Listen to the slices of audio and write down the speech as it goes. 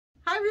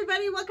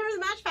everybody, welcome to the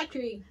Match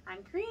Factory. I'm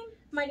Kaireen.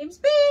 My name's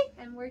Bea.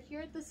 And we're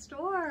here at the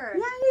store.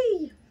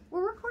 Yay!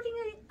 We're recording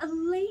a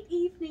late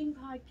evening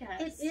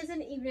podcast. It is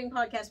an evening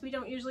podcast. We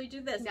don't usually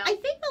do this. No. I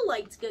think the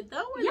light's good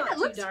though. We're not it too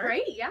looks dark.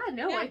 great. Yeah,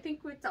 no, Yeah. I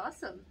think it's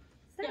awesome.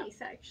 It's Yeah.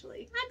 nice,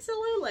 actually.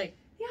 Absolutely.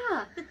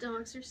 Yeah. The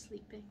dogs are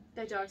sleeping.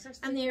 The dogs are And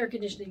sleeping. the air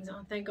conditioning's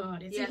on, thank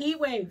God. It's Yes. a heat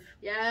wave.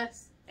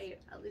 Yes. Hey,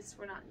 at least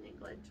we're not in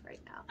England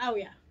right now. Oh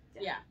yeah.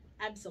 Yeah. Yeah.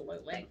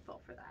 Absolutely.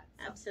 Thankful for that.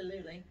 So.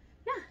 Absolutely.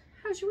 Yeah.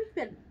 How's your week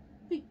been?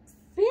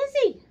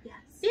 Busy.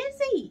 Yes.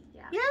 Busy.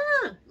 Yeah.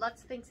 Yeah.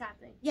 Lots of things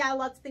happening. Yeah,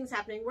 lots of things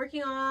happening.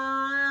 Working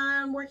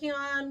on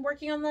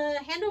the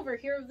handover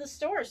here of the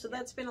store. So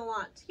that's been a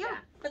lot. Yeah.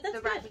 But that's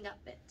the good. wrapping up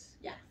bit.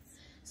 Yeah.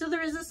 So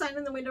there is a sign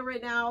in the window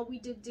right now. We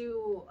did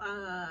do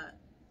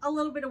a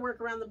little bit of work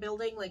around the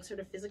building, like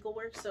sort of physical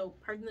work. So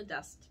pardon the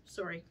dust.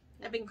 Sorry.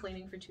 I've been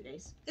cleaning for 2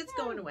 days. It's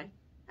going away.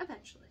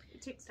 Eventually.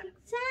 It takes time.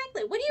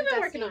 Exactly. What have you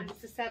been working on?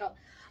 To settle.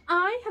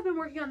 I have been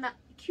working on that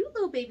cute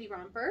little baby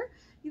romper.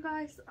 You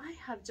guys, I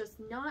have just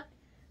not...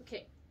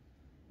 Okay.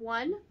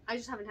 1, I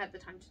just haven't had the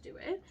time to do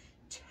it.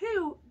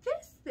 2,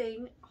 this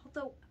thing,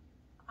 although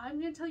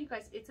I'm going to tell you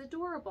guys, it's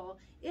adorable.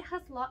 It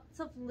has lots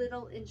of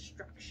little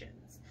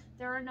instructions.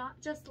 There are not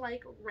just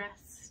like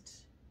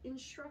rest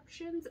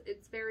instructions.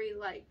 It's very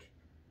like,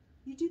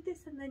 you do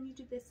this and then you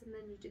do this and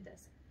then you do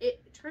this.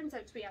 It turns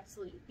out to be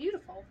absolutely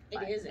beautiful.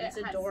 It is. It's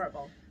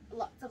adorable.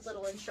 Lots of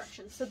little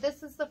instructions. So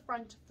this is the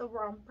front of the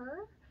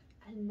romper,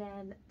 and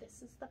then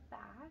this is the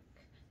back.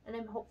 And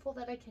I'm hopeful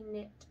that I can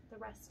knit the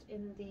rest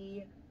in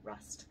the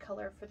rust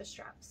color for the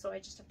straps. So I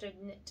just have to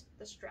knit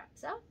the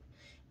straps up,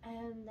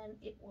 and then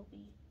it will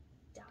be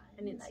done.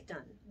 And it's like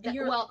done.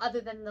 Well,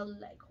 other than the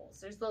leg holes.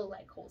 There's little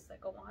leg holes that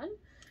go on.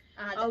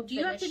 Oh, do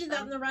you have to do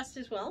that in the rust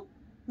as well?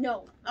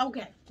 No.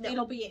 Okay. No.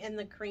 It'll be in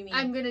the creamy.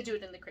 I'm going to do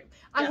it in the cream.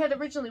 Yeah. I had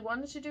originally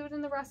wanted to do it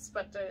in the rust,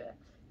 but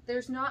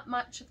there's not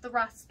much of the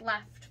rust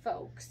left,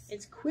 folks.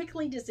 It's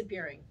quickly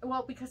disappearing.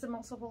 Well, because I'm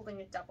also holding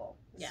it double.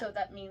 Yeah. So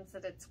that means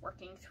that it's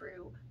working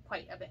through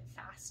quite a bit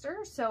faster.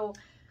 So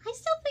I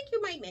still think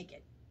you might make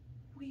it.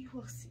 we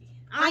will see.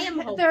 I am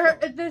hopeful.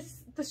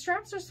 The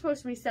straps are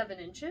supposed to be 7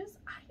 inches.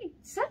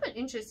 7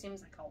 inches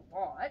seems like a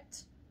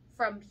lot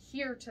from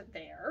here to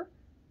there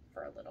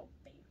for a little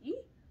baby.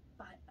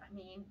 But, I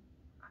mean,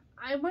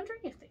 I'm wondering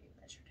if they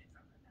measured it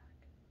from the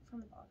back, from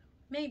the bottom.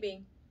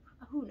 Maybe.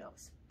 Who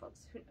knows,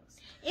 folks? Who knows?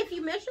 If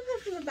you measure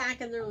them from the back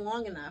and they're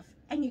long enough,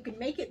 and you can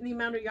make it in the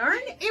amount of yarn,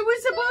 it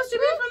was supposed to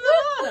be from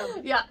the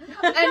bottom. Yeah.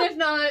 And if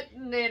not,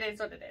 it is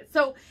what it is.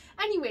 So,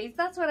 anyways,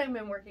 that's what I've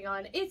been working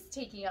on. It's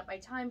taking up my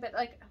time, but,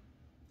 like,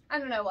 I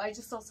don't know. I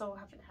just also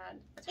haven't had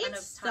a ton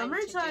It's of time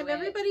summertime. to do it.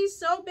 Everybody's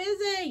so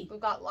busy. We've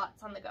got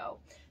lots on the go.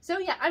 So,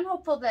 yeah, I'm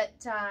hopeful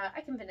that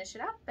I can finish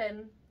it up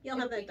and You'll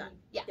have that done.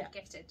 Yeah, Yeah.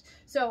 gifted.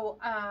 So,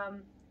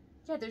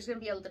 yeah, there's going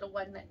to be a little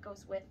one that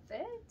goes with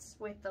it,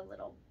 with the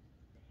little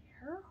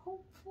bear,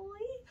 hopefully.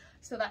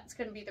 So that's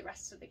going to be the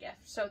rest of the gift.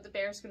 So the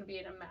bear's going to be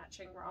in a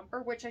matching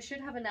romper, which I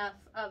should have enough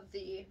of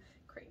the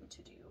cream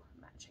to do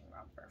a matching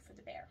romper for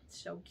the bear.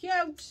 So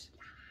cute.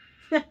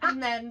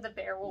 And then the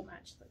bear will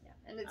match the, yeah,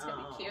 and it's going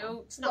to be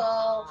cute. Little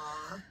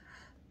Aww.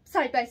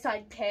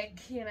 side-by-side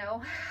pic, you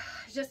know.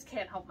 I just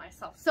can't help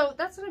myself. So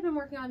that's what I've been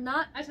working on.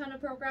 Not a ton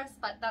of progress,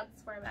 but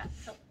that's where I'm at.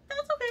 So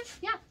That's okay.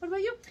 yeah, what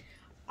about you?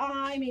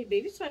 I made a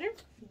baby sweater.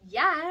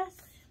 Yes.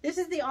 This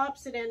is the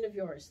opposite end of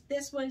yours.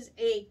 This was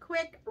a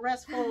quick,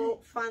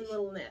 restful, fun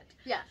little knit.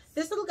 Yes.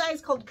 This little guy is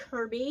called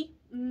Kirby.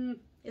 Isn't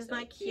So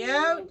that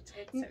cute?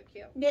 It's so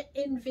cute. Knit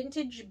in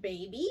Vinatge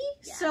Baby.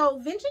 Yes. So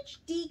Vinatge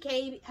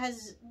DK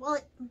has, well,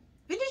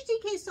 Vinatge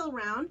DK is still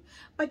around,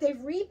 but they've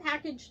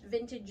repackaged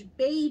Vinatge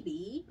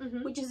Baby,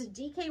 which is a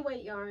DK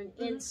weight yarn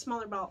in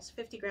smaller balls,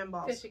 50-gram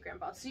balls. 50-gram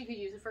balls. So you could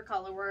use it for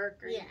color work,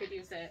 or Yeah. you could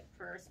use it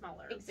for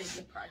smaller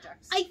Exactly.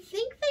 projects. I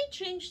think they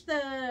changed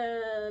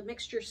the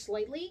mixture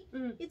slightly.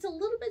 It's a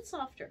little bit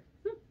softer.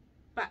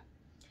 But,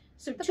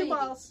 so The 2 baby.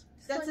 balls.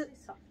 That's Slightly it.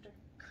 softer.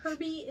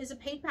 Kirby is a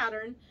paid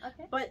pattern,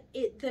 Okay. but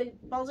the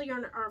balls of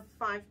yarn are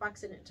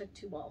 $5 and it took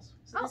 2 balls.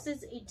 So Oh. this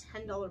is a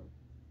 $10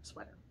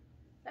 sweater.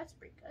 That's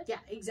pretty good. Yeah,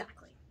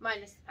 exactly.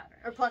 Minus the pattern.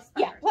 Or plus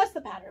the Yeah, pattern. plus the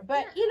pattern.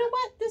 But Yeah. you know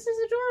what? This is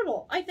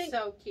adorable. I think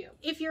So cute.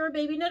 if you're a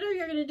baby knitter,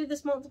 you're going to do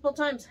this multiple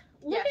times.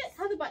 Look Yes. at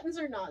how the buttons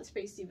are not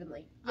spaced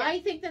evenly. Yeah. I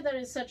think that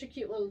is such a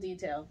cute little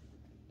detail.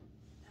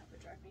 That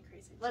would drive me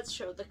crazy. Let's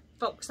show the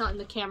folks on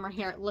the camera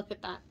here. Look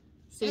at that.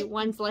 See,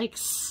 one's like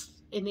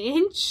an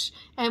inch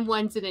and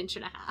one's an inch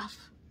and a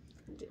half.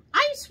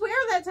 I swear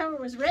that's how it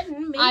was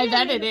written. Maybe I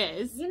bet it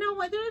is. You know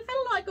what? There's been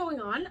a lot going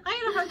on. I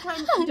had a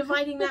hard time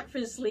dividing that for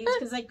the sleeves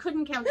because I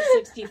couldn't count to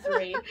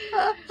 63.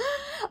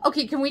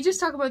 Okay, can we just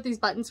talk about these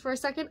buttons for a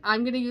second?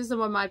 I'm going to use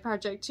them on my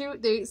project too.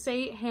 They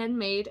say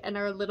handmade and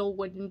are little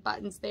wooden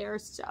buttons. They are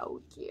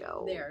so cute.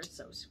 They are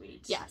so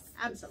sweet. Yes,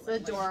 absolutely.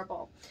 It's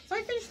adorable. So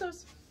I finished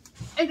those.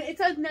 And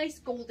it's a nice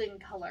golden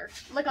color.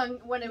 Like on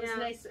when it was Yeah.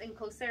 nice and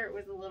close there, it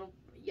was a little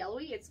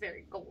yellowy. It's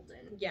very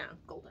golden. Yeah.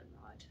 Golden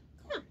rod.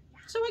 Yeah.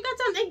 So I got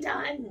something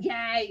done.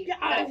 Yay! Yeah.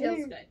 That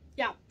feels good.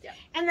 Yeah. Yeah.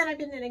 And then I've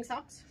been knitting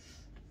socks.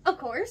 Of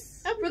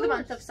course. Of For the course.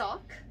 month of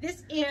sock.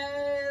 This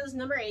is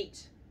number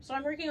 8. So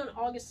I'm working on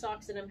August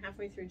socks and I'm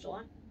halfway through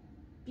July.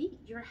 Bea,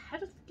 you're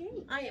ahead of the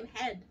game. I am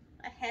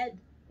ahead.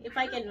 If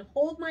I can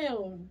hold my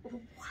own.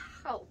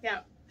 Wow.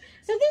 Yeah.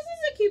 So this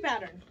is a cute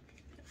pattern.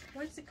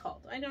 What is it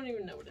called? I don't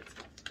even know what it's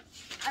called.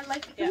 I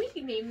like it. Can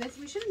we name this?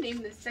 We should have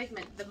named this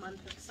segment The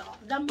Month of Socks.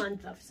 The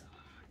Month of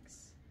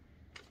Socks.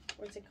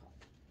 What's it called?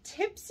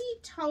 Tipsy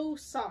Toe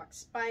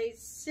Socks by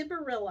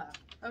Sibarilla.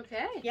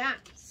 Okay. Yeah.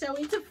 So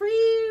it's a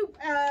free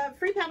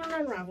pattern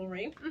on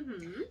Ravelry.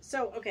 Mm-hmm.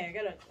 So okay,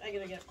 I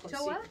gotta get close.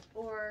 Toe up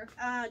or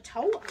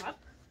toe up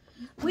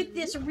with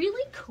this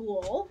really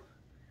cool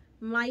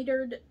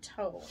mitered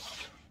toe.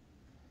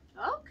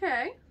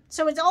 Okay.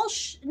 So it's all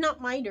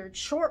not mitered,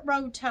 short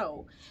row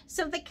toe.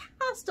 So the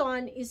cast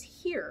on is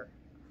here,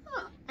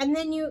 and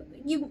then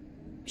you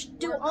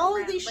do all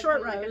of these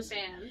short rows. Like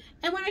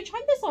and when I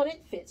tried this on,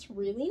 it fits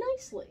really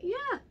nicely.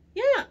 Yeah.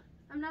 Yeah.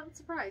 I'm not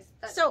surprised.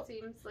 That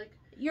seems like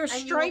you're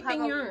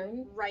striping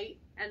yarn right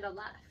and a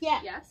left. Yeah.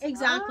 Yes.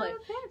 Exactly. Oh,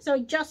 okay. So I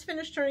just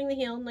finished turning the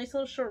heel. Nice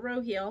little short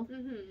row heel.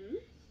 Mm-hmm.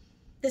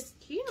 This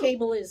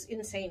cable is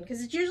insane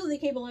because it's usually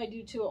the cable I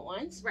do 2 at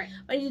once. Right.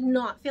 But I did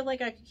not feel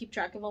like I could keep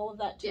track of all of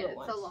that 2 at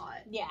once. It's a lot.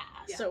 Yeah.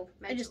 Yeah, So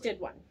I just did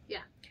one. Yeah.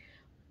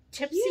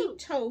 Tipsy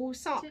Toe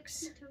Socks.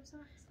 Tipsy Toe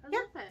Socks. I Yeah.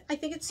 love it. I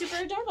think it's super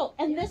adorable.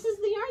 And this is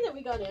the yarn that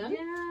we got in.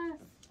 Yes.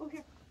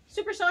 Okay.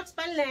 Super Soxx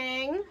by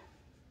Lang.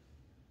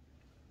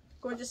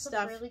 Gorgeous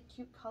stuff. Really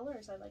cute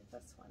colors. I like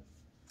this one.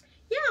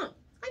 Yeah.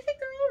 I think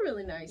they're all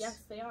really nice. Yes,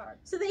 they are.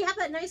 So they have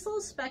that nice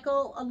little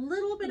speckle, a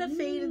little bit of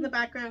fade in the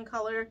background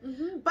color,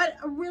 but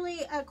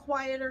a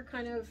quieter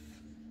kind of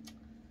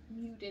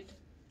muted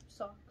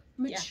sock.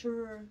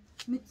 Mature.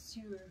 Mature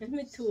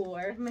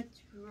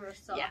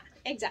sock. Yeah,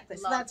 exactly.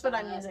 So Love that's what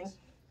I'm that. using.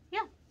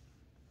 Yeah.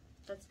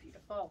 That's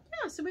beautiful.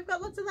 Yeah, so we've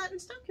got lots of that in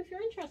stock if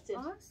you're interested.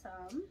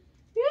 Awesome.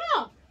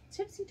 Yeah.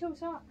 Tipsy Toe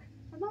Sock.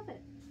 I love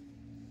it.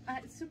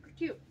 It's super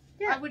cute.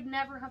 Yeah. I would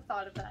never have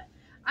thought of that.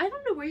 I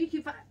don't know where you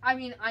can find. I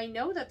mean, I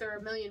know that there are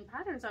a million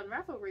patterns on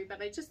Ravelry,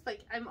 but I just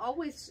I'm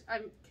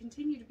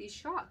continue to be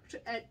shocked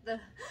at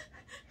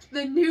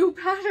the new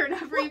pattern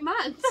every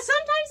month.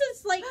 Sometimes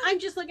it's like I'm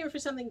just looking for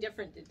something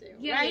different to do.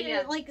 Yeah, right?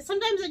 yeah. Like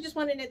sometimes I just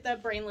want to knit the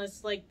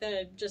brainless, like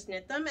the just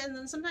knit them, and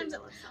then sometimes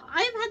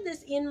I have had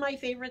this in my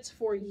favorites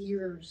for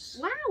years.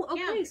 Wow.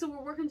 Okay, Yeah. so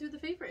we're working through the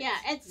favorites. Yeah.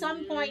 At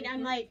some point,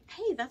 I'm like,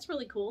 hey, that's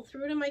really cool.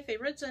 Threw it in my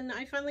favorites, and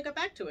I finally got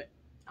back to it.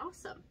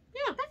 Awesome.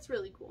 Yeah. That's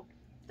really cool.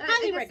 Highly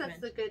I guess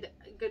recommend. that's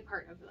the good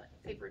part of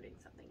favoriting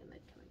something and then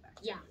coming back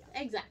to Yeah,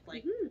 it.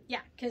 exactly. Yeah,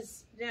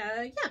 because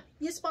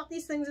you spot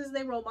these things as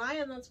they roll by,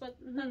 and that's what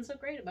that's so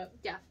great about.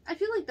 Yeah, I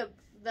feel like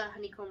the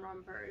Honeycomb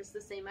Romper is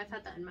the same. I've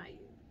had that in my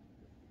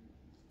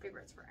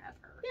favorites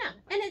forever. Yeah,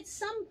 and at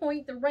some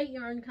point the right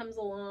yarn comes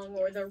along,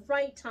 or the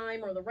right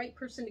time, or the right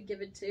person to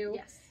give it to.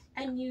 Yes.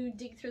 And you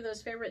dig through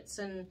those favorites,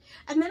 and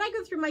then I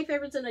go through my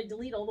favorites and I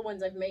delete all the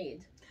ones I've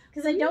made.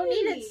 Because I don't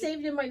need it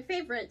saved in my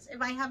favorites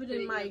if I have it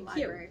in my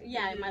queue.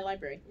 Yeah, in my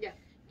library. Yeah.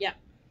 Yeah.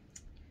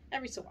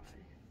 Every so often.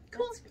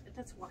 Cool.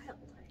 That's wild.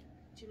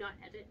 I do not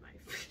edit my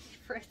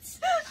favorites.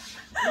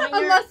 When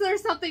Unless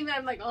there's something that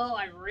I'm like, oh,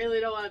 I really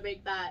don't want to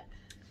make that.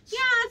 Yeah,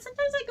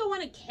 sometimes I go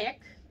on a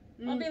kick.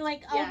 I'll be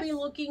like, I'll be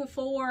looking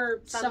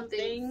for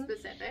something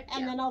specific.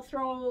 And then I'll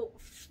throw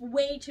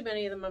way too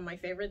many of them on my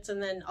favorites.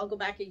 And then I'll go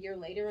back a year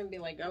later and be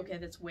like, okay,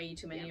 that's way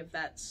too many of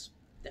that's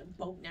the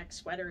boat neck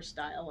sweater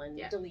style, and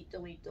delete.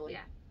 Yeah.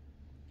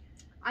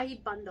 I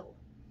bundle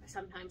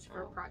sometimes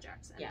for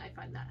projects, and I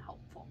find that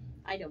helpful.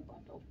 I don't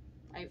bundle.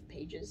 I have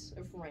pages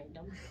of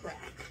random crap.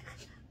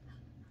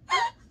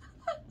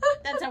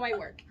 That's how I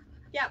work.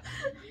 Yep.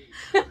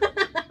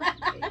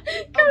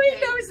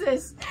 Kaireen knows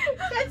this.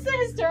 That's the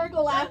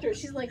hysterical laughter.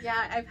 She's like,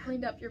 yeah, I've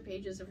cleaned up your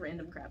pages of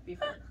random crap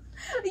before.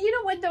 You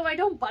know what, though? I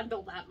don't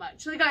bundle that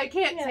much. Like, I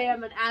can't say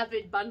I'm an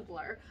avid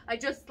bundler. I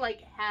just,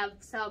 like, have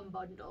some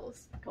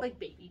bundles. Cool. Like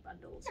baby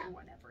bundles or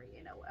whatever,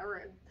 you know.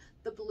 Or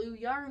the blue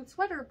yarn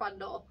sweater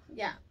bundle.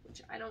 Yeah.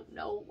 Which I don't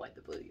know what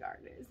the blue yarn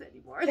is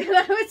anymore that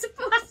I was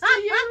supposed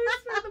to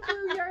use for the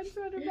blue yarn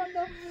sweater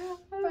bundle.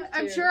 But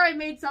I'm sure I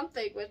made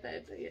something with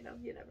it. You know,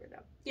 you never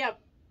know.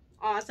 Yep.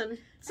 Awesome.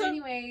 So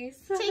anyways.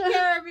 Take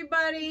care,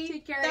 everybody.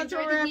 Take care. That's Enjoy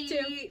what we're the up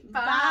to. heat. Bye.